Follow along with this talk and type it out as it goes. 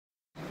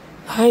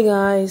Hi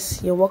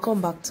guys, you're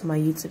welcome back to my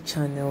YouTube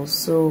channel.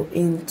 So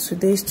in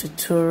today's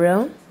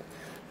tutorial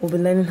we'll be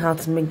learning how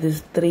to make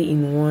this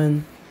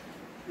 3-in-1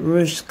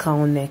 ruched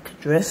cowl neck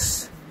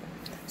dress.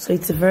 So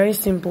it's a very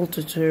simple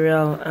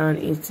tutorial and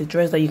it's a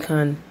dress that you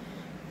can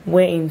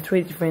wear in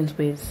 3 different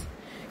ways.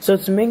 So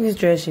to make this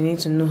dress, you need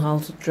to know how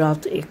to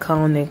draft a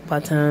cowl neck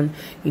pattern,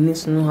 you need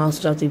to know how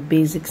to draft a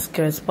basic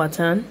skirt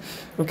pattern,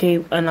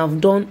 okay? And I've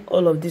done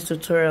all of this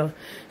tutorial.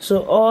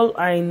 So all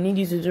I need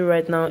you to do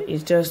right now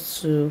is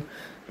just to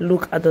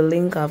look at the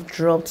link I've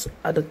dropped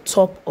at the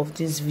top of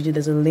this video.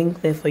 There's a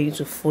link there for you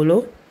to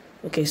follow.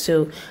 Okay,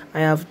 so I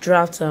have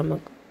drafted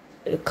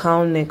a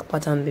cowl neck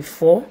pattern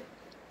before.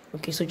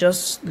 Okay, so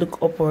just look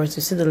upwards,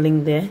 you see the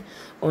link there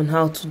on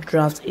how to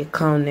draft a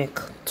cowl neck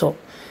top.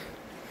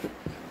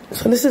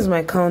 So this is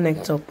my cowl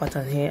neck top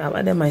pattern here. I've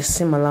added my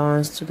seam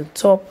allowance to the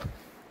top,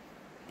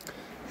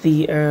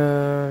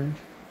 the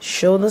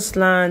shoulder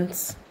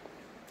slants,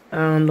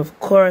 and of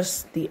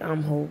course the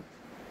armhole.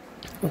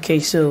 Okay,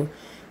 so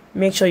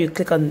make sure you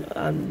click on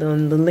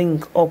the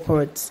link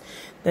upwards.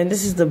 Then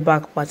this is the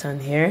back pattern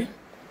here.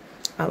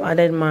 I've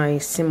added my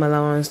seam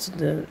allowance to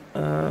the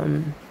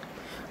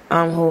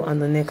armhole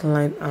and the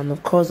neckline, and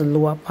of course the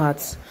lower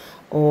parts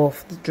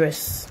of the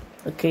dress.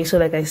 Okay, so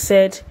like I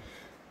said,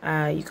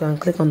 you can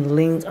click on the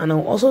link and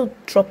I'll also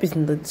drop it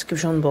in the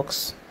description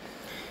box.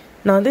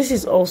 Now this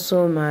is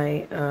also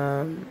my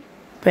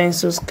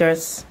pencil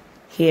skirts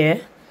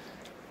here.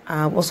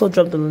 I've also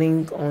dropped the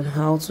link on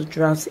how to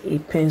draft a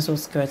pencil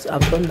skirt.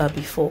 I've done that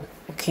before.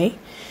 Okay,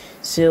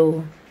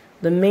 so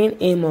the main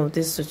aim of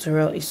this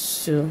tutorial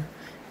is to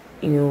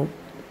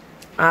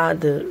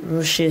add the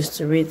ruches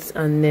to it,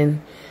 and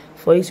then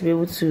for you to be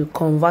able to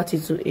convert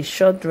it to a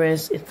short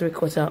dress, a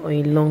 3/4, or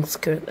a long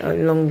skirt, a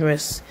long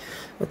dress.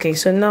 Okay,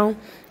 so now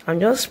I'm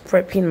just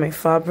prepping my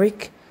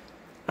fabric.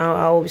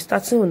 I will be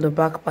starting with the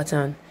back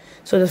pattern.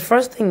 So the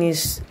first thing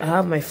is I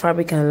have my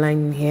fabric and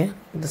lining here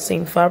with the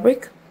same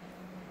fabric.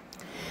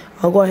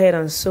 I'll go ahead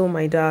and sew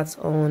my darts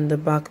on the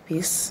back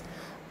piece.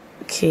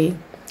 Okay,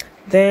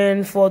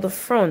 then for the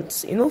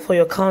front, for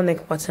your cowl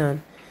neck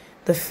pattern,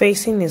 the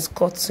facing is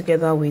cut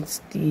together with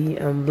the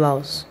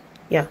blouse.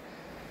 Yeah,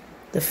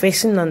 the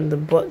facing and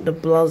the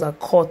blouse are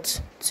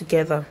cut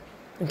together.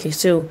 Okay,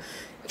 so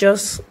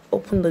just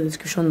open the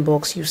description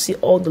box, you see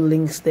all the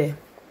links there.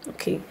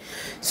 Okay,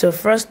 so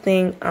first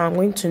thing, I'm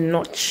going to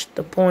notch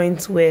the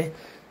point where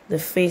the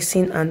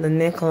facing and the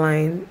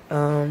neckline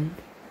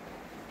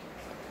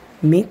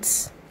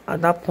meets,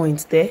 at that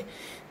point there.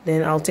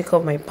 Then I'll take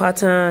off my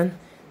pattern,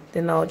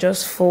 then I'll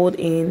just fold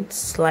in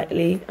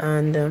slightly,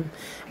 and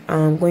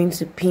I'm going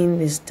to pin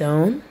this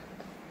down,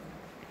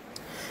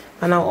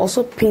 and I'll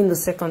also pin the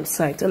second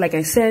side. So like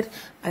I said,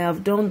 I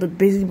have done the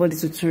basic body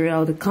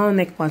tutorial, the cowl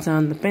neck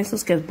pattern, the pencil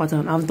skirt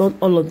pattern. I've done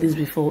all of this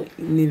before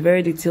in a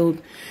very detailed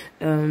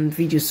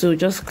video, so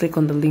just click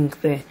on the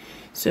link there.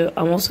 So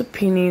I'm also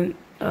pinning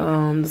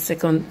the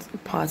second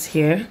part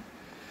here,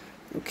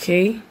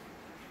 okay,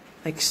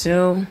 like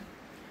so,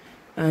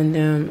 and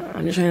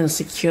I'm just trying to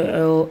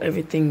secure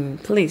everything in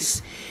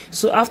place.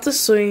 So after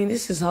sewing,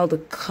 this is how the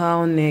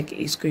cowl neck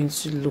is going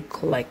to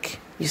look like.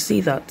 You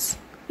see that?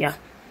 Yeah.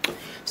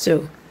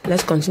 So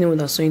let's continue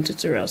with our sewing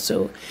tutorial.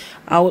 So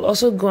I will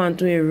also go and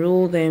do a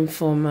roll then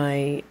for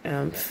my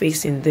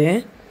facing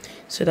there,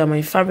 so that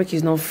my fabric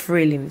is not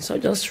fraying. So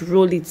just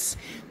roll it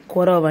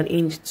 1/4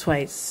 inch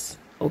twice.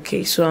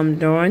 Okay, so I'm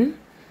done.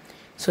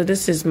 So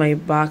this is my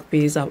back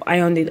piece. I've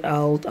ironed it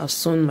out, I've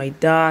sewn my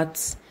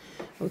darts.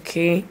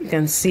 Okay, you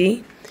can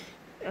see,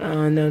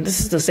 and this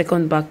is the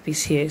second back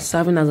piece here,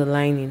 serving as a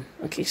lining.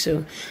 Okay,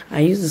 so I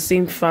use the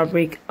same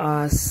fabric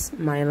as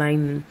my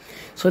lining.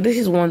 So this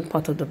is one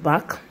part of the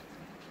back.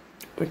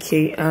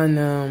 Okay,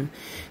 and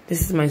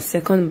this is my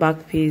second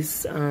back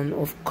piece, and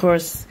of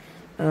course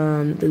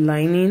the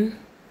lining.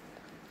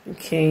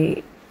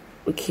 Okay,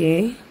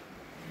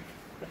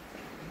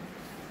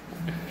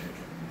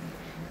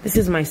 this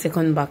is my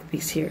second back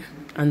piece here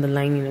and the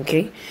lining.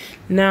 Okay,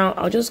 now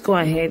I'll just go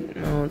ahead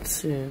now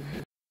to,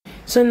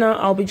 so now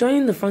I'll be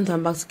joining the front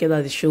and back together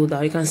at the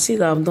shoulder. You can see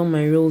that I've done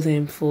my roll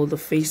then for the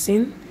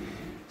facing.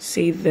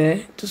 See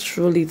there, just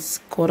roll it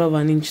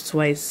 1/4 inch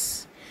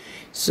twice.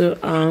 So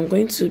I'm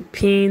going to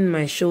pin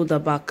my shoulder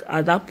back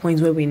at that point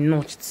where we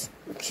notched.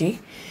 Okay,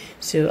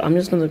 so I'm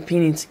just going to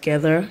pin it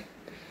together.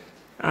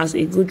 As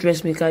a good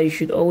dressmaker, you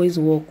should always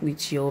work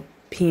with your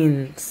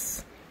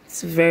pins.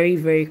 It's very,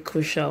 very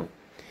crucial.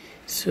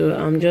 So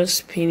I'm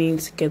just pinning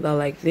together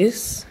like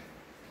this.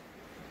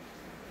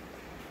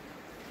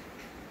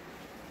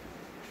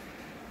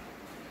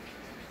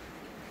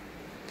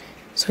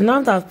 So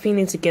now that I've pinned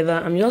it together,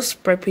 I'm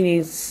just prepping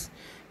it,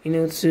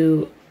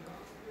 to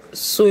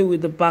sew it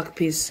with the back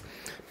piece.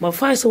 But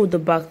before I sew with the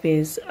back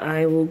piece,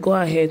 I will go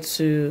ahead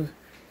to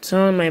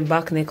turn my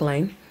back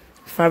neckline,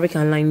 fabric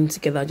and lining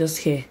together, just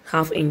here,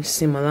 1/2 inch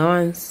seam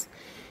allowance.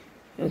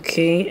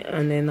 Okay,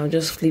 and then I'll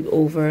just flip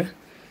over.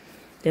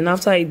 Then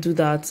after I do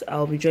that,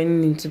 I'll be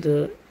joining into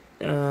the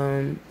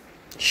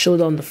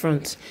shoulder on the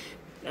front,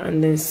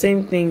 and then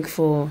same thing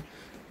for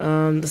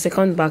the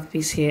second back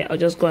piece here, I'll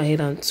just go ahead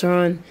and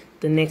turn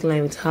the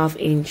neckline with 1/2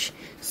 inch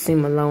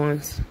seam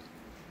allowance.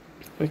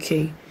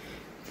 Okay,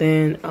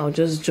 then I'll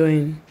just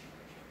join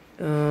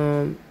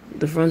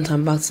the front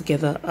and back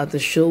together at the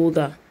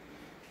shoulder.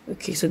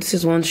 Okay, so this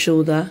is one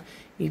shoulder,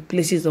 you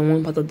place it on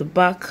one part of the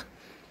back,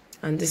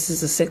 and this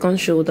is the second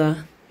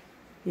shoulder,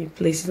 you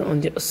place it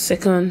on the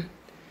second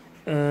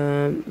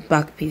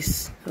back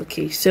piece.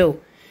 Okay, so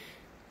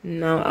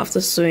now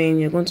after sewing,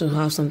 you're going to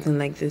have something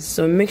like this.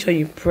 So make sure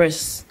you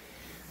press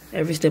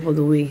every step of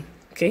the way.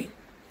 Okay,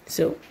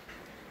 so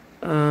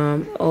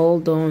all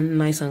done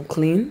nice and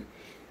clean.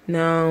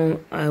 Now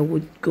I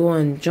would go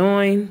and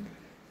join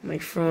my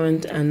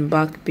front and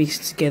back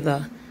piece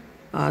together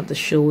at the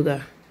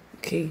shoulder.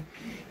 Okay,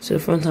 so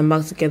front and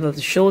back together at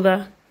the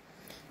shoulder,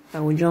 I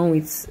will join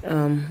with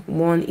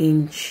 1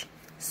 inch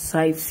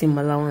side seam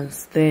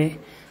allowance there,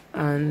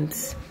 and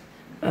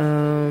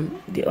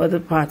the other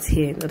part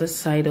here, the other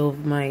side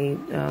of my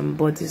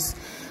bodice,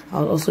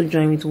 I'll also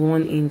join with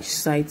 1 inch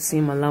side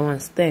seam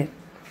allowance there.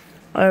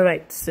 All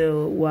right,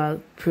 so we're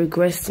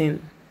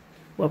progressing.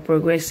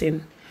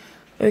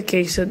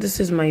 Okay, so this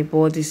is my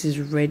bodice is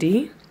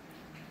ready.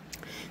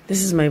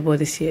 This is my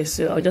bodice here,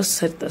 so I'll just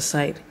set it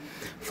aside.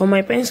 For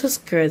my pencil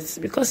skirts,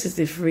 because it's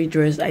a free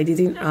dress, I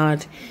didn't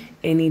add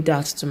any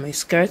dots to my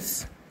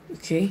skirts.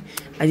 Okay,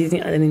 I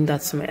didn't add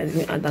that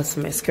to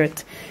my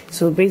skirt.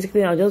 So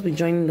basically, I'll just be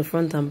joining the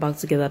front and back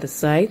together at the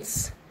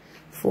sides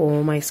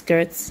for my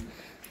skirts,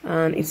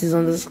 and it is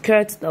on the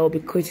skirt that will be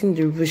creating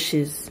the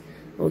ruches.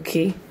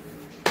 Okay,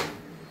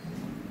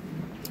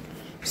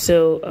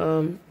 so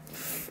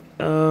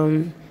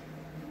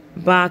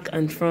back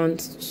and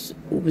front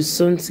will be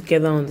sewn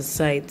together on the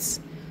sides.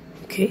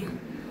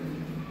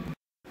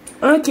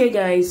 Okay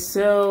guys,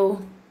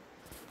 so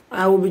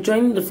I will be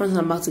joining the front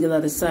and back together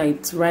at the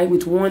sides, right,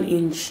 with 1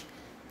 inch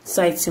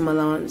side seam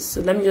allowance.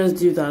 So let me just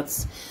do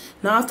that.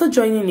 Now after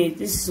joining it,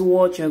 this is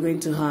what you're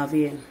going to have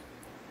here.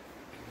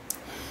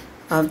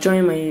 I've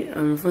joined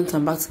my front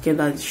and back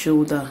together at the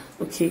shoulder.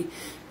 Okay,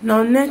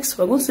 now next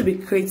we're going to be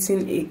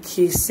creating a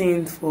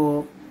casing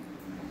for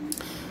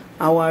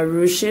our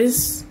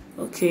ruches.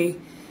 Okay,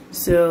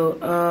 so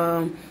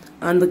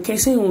and the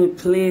casing will be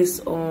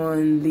placed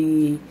on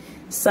the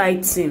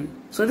side seam.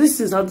 So this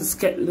is how the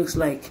skirt looks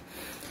like.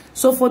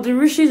 So for the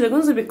ruches, you're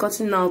going to be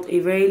cutting out a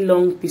very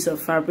long piece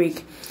of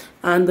fabric,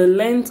 and the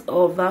length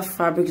of that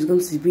fabric is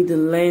going to be the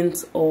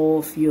length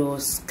of your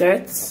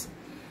skirts.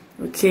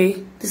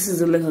 Okay, this is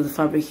the length of the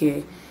fabric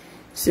here.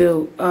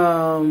 So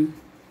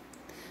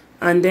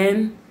and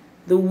then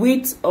the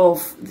width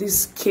of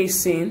this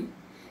casing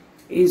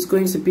is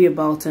going to be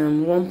about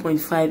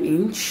 1.5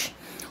 inch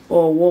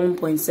or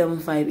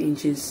 1.75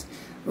 inches.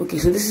 Okay,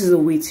 so this is the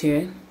width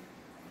here,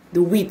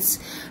 the width,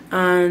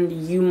 and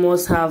you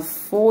must have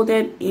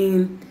folded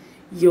in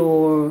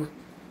your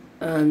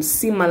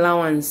seam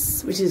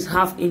allowance, which is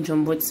 1/2 inch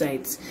on both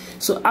sides.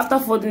 So after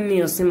folding in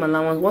your seam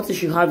allowance, what you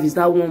should have is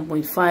that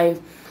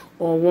 1.5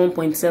 or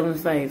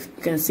 1.75.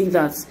 You can see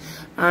that,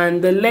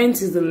 and the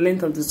length is the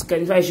length of the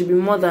skirt. In fact, it should be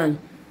more than,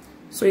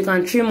 so you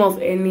can trim off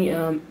any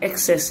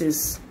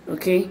excesses.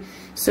 Okay,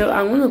 so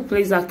I'm going to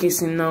place that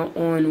casing now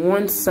on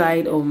one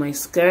side of my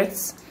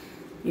skirts,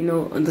 you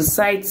know, on the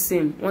side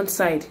seam, one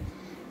side,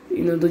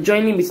 you know, the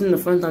joining between the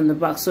front and the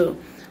back. So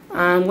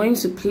I'm going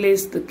to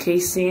place the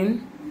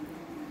casing.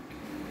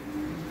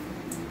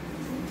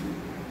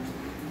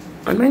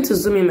 I'm going to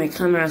zoom in my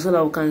camera so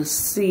that we can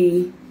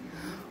see.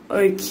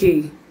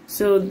 Okay,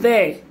 so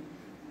there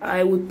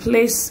I would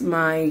place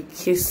my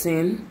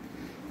casing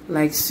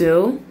like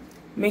so.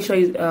 Make sure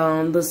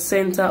the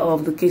center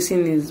of the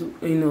casing is,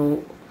 you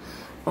know,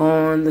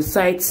 on the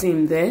side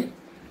seam there.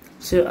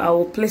 So I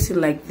will place it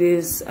like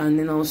this, and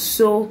then I'll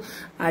sew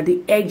at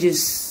the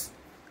edges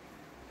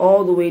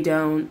all the way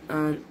down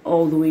and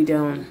all the way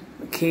down.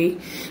 Okay,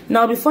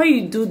 now before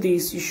you do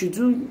this, you should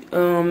do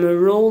a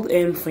rolled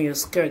hem for your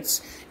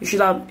skirts. You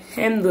should have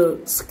hemmed the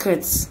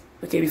skirts,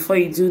 okay, before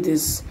you do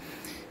this.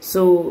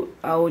 So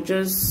I will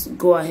just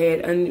go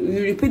ahead and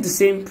you repeat the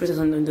same process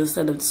on the other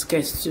side of the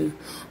skirt too,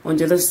 on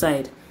the other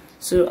side.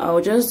 So I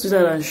will just do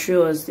that and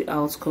show us the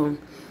outcome.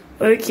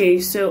 Okay,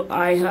 so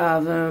I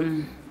have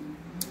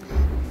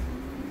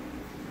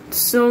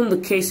sewn the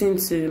casing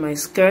to my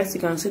skirt. You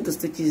can see the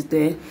stitches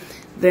there.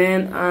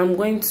 Then I'm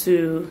going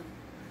to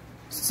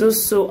still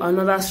sew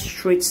another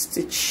straight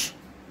stitch,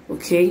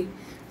 okay,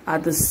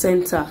 at the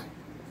center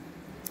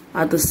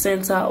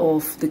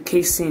of the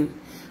casing.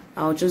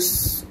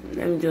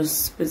 Let me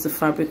just space the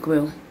fabric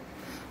well.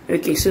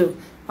 Okay, so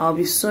I'll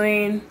be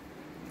sewing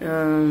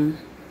at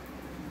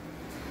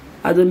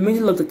the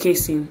middle of the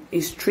casing a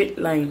straight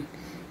line.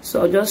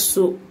 So I'll just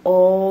sew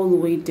all the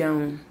way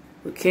down.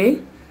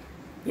 Okay,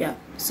 yeah.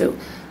 So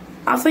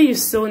after you've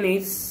sewn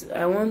it,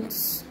 I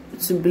want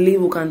to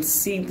believe we can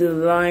see the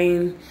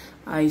line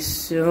I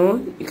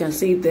sew. You can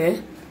see it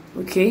there.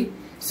 Okay,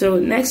 so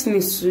next thing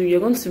is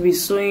you're going to be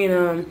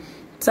sewing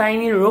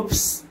tiny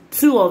ropes,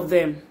 2 of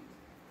them.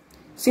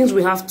 Since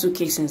we have 2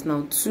 casings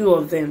now, 2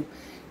 of them,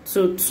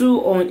 so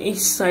 2 on each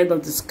side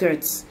of the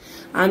skirts,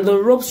 and the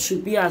ropes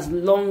should be as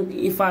long,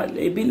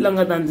 a bit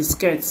longer than the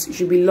skirts. It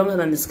should be longer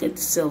than the skirt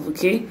itself.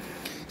 Okay,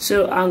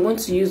 so I'm going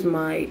to use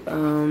my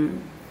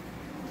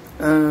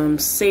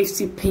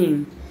safety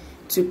pin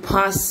to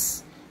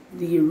pass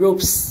the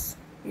ropes,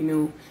 you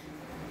know,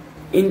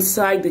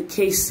 inside the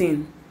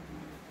casing.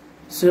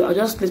 So I'll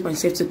just place my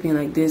safety pin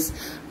like this,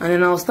 and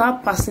then I'll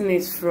start passing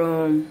it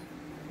from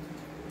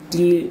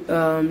the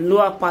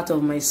lower part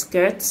of my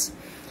skirt.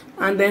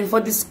 And then for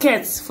the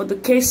skirts, for the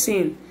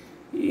casing,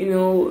 you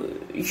know,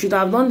 you should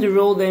have done the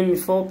roll then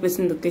before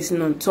placing the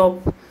casing on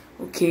top.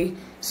 Okay,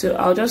 so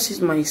I'll just use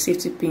my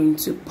safety pin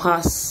to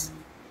pass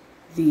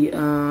the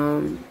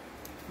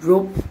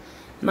rope.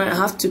 Now I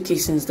have two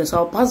casings there, so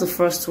I'll pass the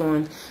first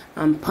one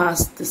and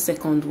pass the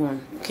second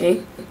one.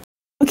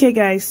 Okay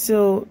guys,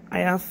 so I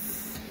have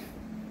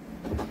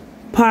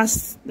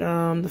passed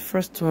the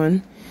first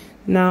one.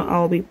 Now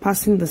I'll be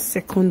passing the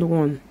second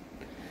one.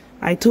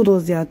 I told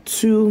us there are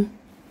two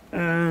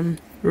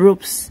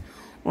ropes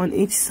on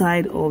each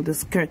side of the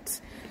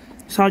skirt,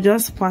 so I'll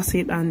just pass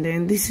it, and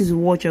then this is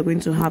what you're going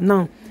to have.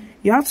 Now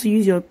you have to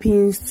use your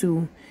pins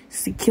to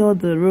secure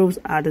the ropes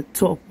at the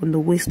top on the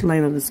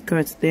waistline of the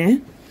skirt there,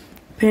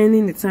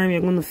 pending the time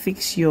you're going to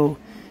fix your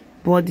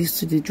bodice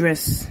to the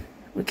dress.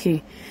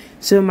 Okay,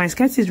 so my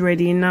skirt is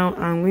ready. Now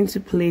I'm going to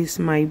place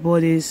my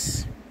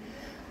bodice,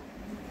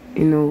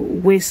 you know,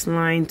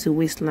 waistline to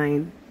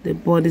waistline, the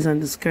bodice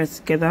and the skirt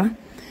together.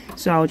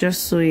 So I'll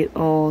just sew it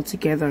all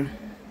together.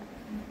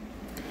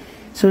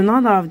 So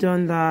now that I've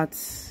done that,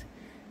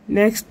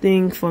 next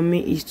thing for me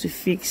is to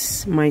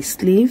fix my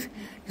sleeve.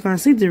 You can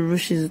see the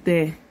ruches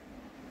there.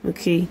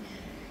 Okay,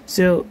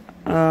 so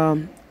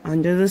on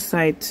the other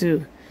side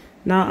too.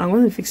 Now I'm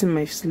going to fix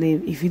my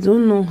sleeve. If you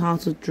don't know how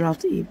to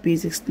draft a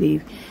basic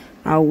sleeve,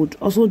 I would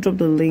also drop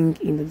the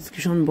link in the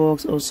description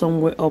box or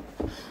somewhere up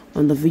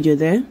on the video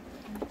there.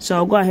 So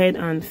I'll go ahead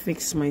and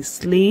fix my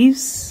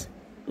sleeves.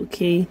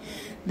 Okay,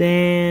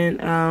 then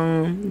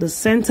the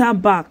center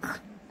back,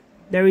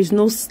 there is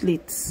no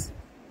slits.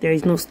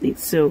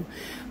 So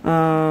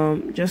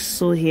just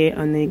sew here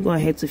and then go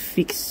ahead to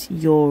fix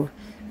your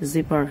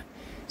zipper.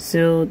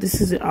 So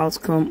this is the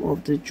outcome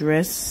of the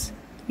dress.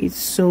 It's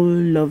so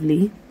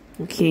lovely.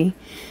 Okay,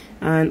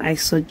 and I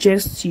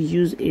suggest you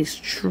use a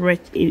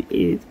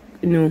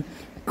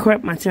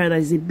crepe material that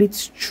is a bit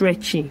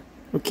stretchy.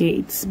 Okay,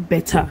 it's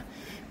better,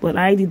 but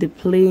I did the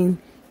plain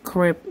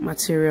crepe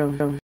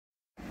material.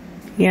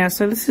 Yeah,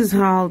 so this is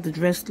how the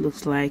dress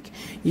looks like.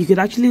 You could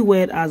actually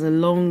wear it as a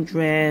long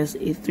dress,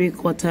 a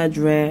 3/4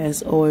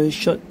 dress, or a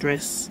short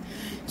dress.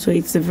 So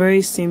it's a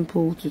very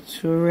simple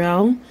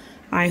tutorial.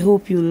 I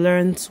hope you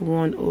learned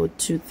one or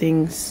two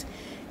things.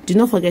 Do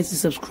not forget to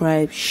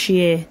subscribe,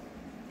 share,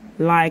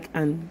 like,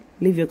 and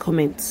leave your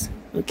comments.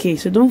 Okay,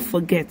 so don't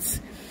forget,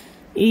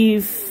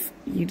 if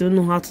you don't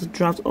know how to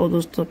draft all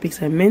those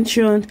topics I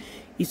mentioned,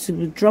 it will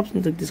be dropped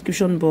in the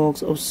description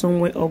box or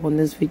somewhere up on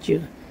this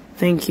video.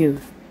 Thank you.